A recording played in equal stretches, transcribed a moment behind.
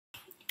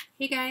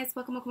Hey guys,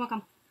 welcome.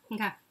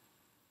 Okay.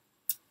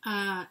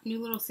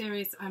 New little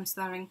series I'm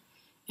starting,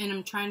 and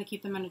I'm trying to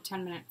keep them under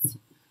 10 minutes.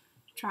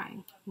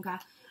 Trying, okay.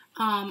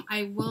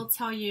 I will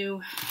tell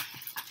you,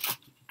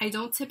 I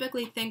don't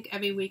typically think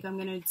every week I'm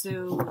gonna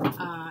do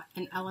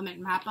an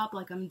element map up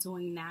like I'm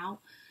doing now,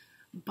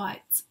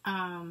 but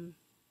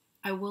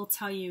I will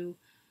tell you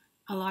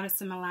a lot of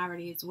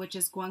similarities, which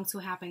is going to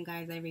happen,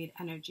 guys. I read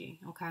energy,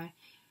 okay.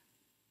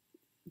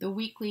 The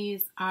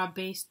weeklies are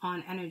based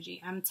on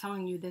energy. I'm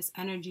telling you, this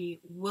energy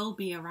will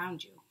be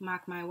around you.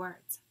 Mark my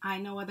words. I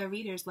know other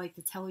readers like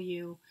to tell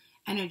you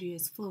energy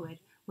is fluid,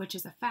 which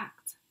is a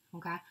fact,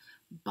 okay?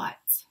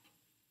 But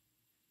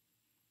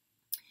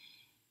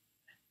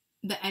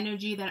the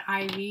energy that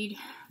I read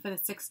for the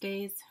 6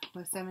 days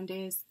or 7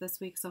 days this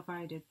week, so far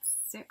I did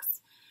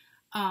 6,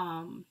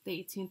 the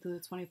 18th through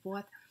the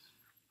 24th,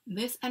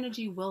 this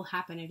energy will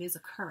happen. It is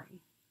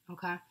occurring,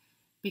 okay?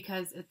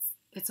 Because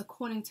it's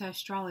according to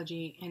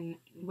astrology and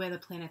where the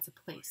planets are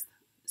placed.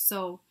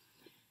 So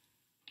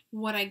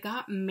what I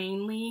got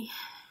mainly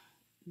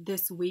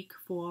this week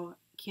for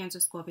Cancer,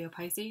 Scorpio,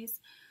 Pisces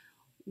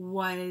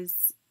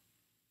was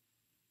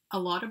a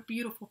lot of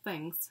beautiful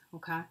things,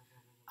 okay?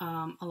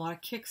 A lot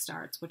of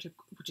kickstarts, which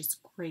is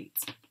great.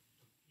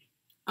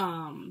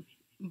 But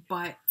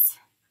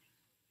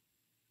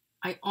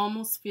I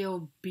almost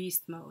feel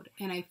beast mode.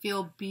 And I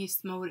feel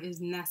beast mode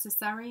is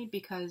necessary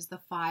because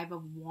the 5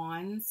 of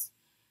Wands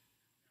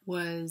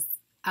was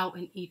out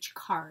in each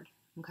card,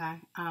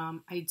 okay?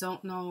 I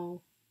don't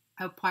know.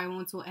 I probably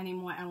won't do any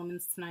more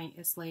elements tonight.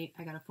 It's late.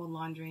 I got to fold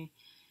laundry,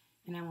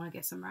 and I want to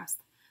get some rest.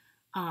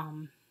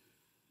 And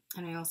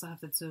I also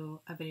have to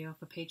do a video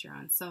for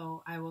Patreon,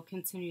 so I will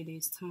continue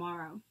these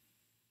tomorrow.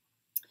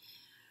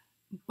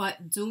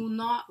 But do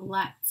not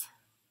let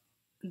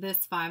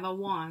this 5 of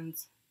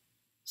Wands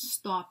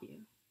stop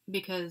you,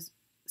 because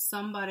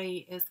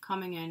somebody is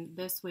coming in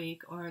this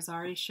week or has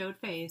already showed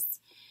face,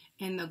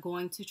 and they're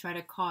going to try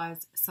to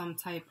cause some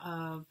type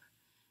of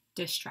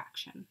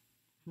distraction,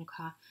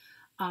 okay?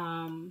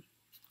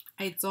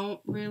 I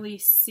don't really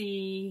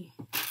see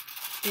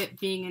it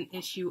being an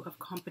issue of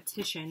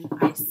competition.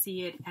 I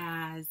see it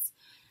as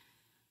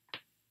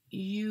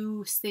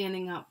you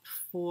standing up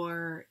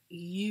for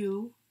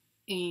you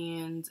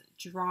and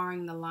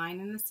drawing the line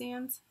in the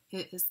sand.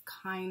 It is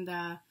kind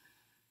of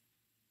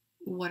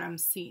what I'm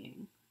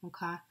seeing,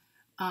 okay?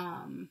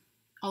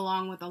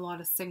 Along with a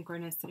lot of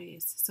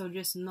synchronicities. So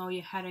just know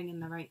you're heading in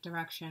the right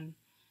direction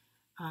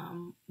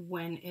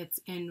when it's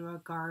in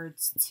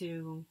regards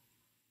to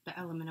the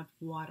element of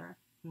water,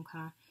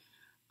 okay?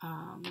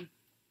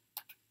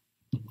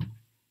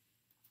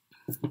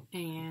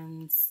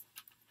 And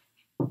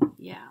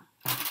yeah,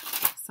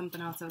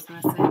 something else I was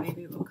going to say,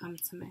 maybe it will come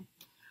to me.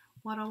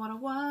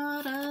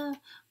 Water.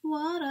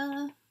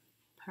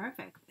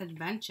 Perfect.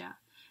 Adventure.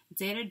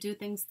 Dare to do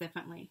things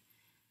differently.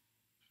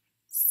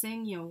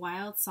 Sing your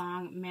wild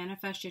song,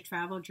 manifest your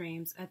travel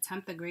dreams,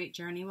 attempt the great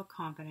journey with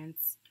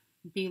confidence.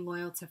 Be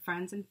loyal to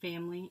friends and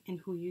family and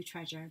who you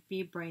treasure.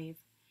 Be brave.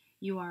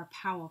 You are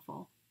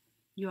powerful.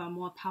 You are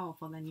more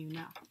powerful than you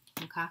know.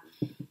 Okay?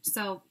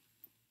 So,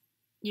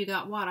 you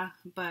got water,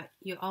 but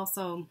you got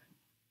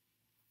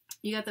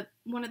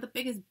one of the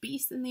biggest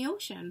beasts in the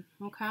ocean.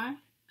 Okay?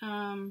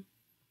 And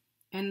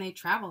they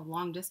travel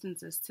long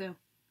distances too.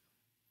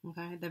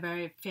 Okay? They're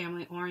very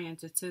family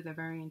oriented too. They're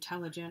very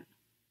intelligent.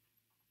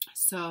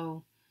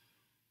 So,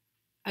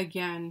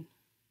 again,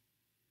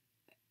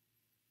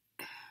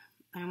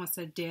 I almost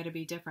said dare to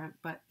be different,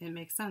 but it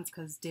makes sense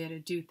because dare to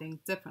do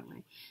things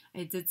differently.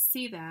 I did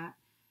see that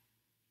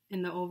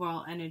in the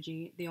overall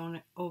energy, the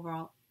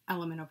overall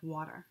element of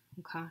water,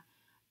 okay?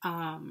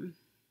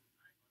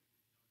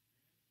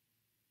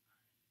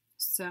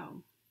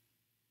 So,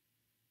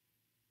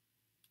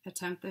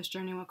 attempt this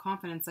journey with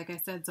confidence. Like I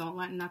said, don't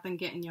let nothing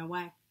get in your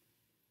way.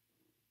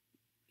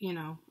 You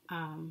know,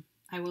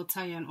 I will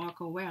tell you, an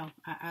orca whale,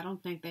 I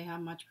don't think they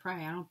have much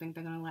prey. I don't think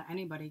they're going to let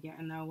anybody get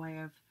in their way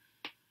of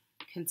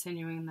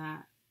continuing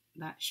that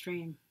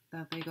stream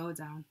that they go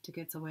down to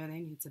get to where they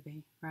need to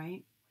be,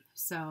 right?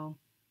 So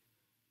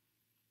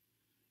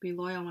be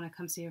loyal when it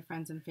comes to your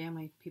friends and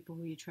family, people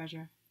who you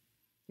treasure.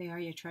 They are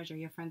your treasure,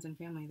 your friends and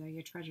family. They're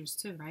your treasures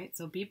too, right?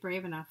 So be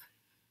brave enough.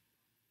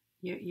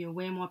 You're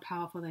way more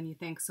powerful than you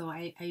think. So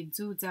I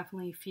do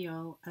definitely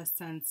feel a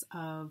sense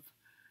of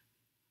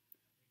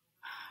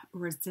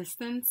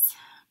resistance,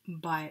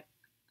 but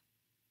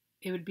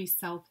it would be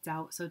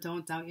self-doubt. So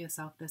don't doubt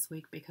yourself this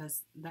week,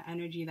 because the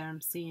energy that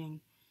I'm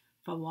seeing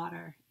for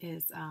water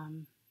is,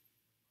 I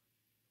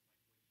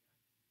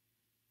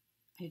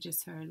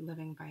just heard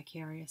living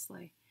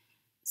vicariously.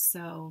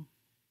 So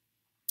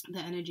the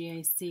energy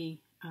I see,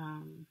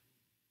 and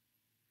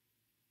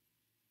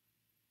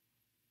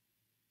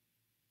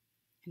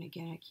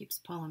again, it keeps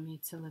pulling me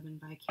to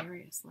living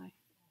vicariously.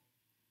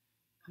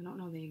 I don't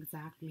know the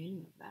exact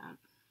meaning of that.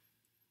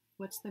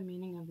 What's the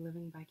meaning of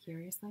living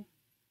vicariously?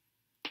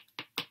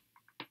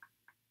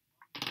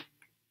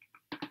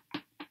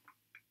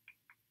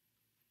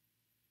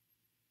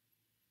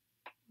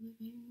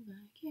 Living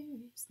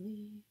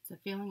vicariously. It's a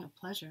feeling of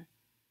pleasure.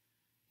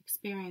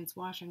 experience,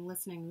 watching,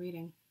 listening,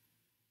 reading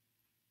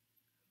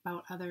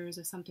about others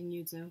or something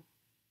you do.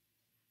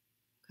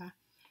 Okay?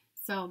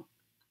 So,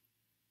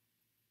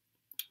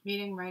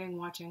 reading, writing,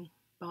 watching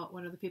about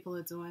what other people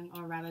are doing,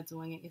 or rather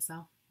doing it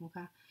yourself.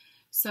 Okay?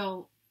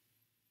 So,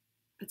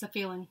 it's a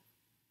feeling,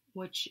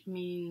 which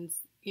means,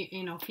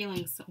 you know,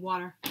 feelings,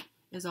 water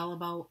is all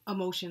about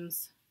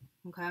emotions.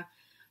 Okay?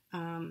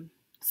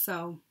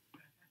 So,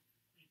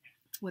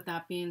 with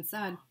that being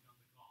said,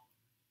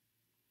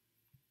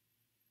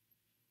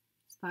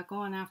 start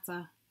going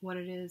after what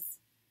it is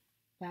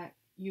that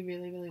you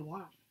really, really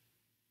want.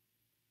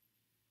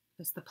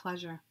 It's the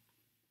pleasure.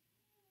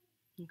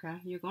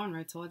 Okay? You're going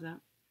right towards it.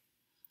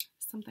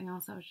 Something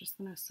else I was just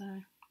going to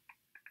say.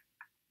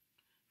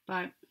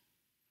 But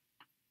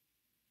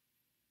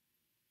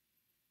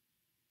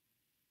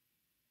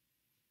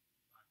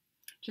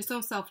just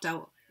don't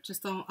self-doubt.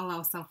 Just don't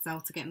allow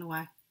self-doubt to get in the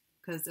way.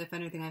 Because if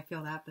anything, I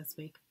feel that this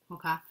week.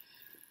 Okay?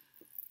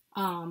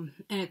 And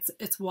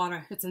it's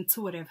water. It's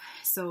intuitive.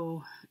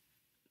 So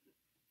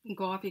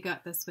go off your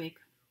gut this week.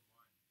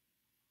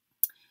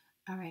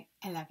 All right.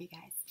 I love you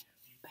guys.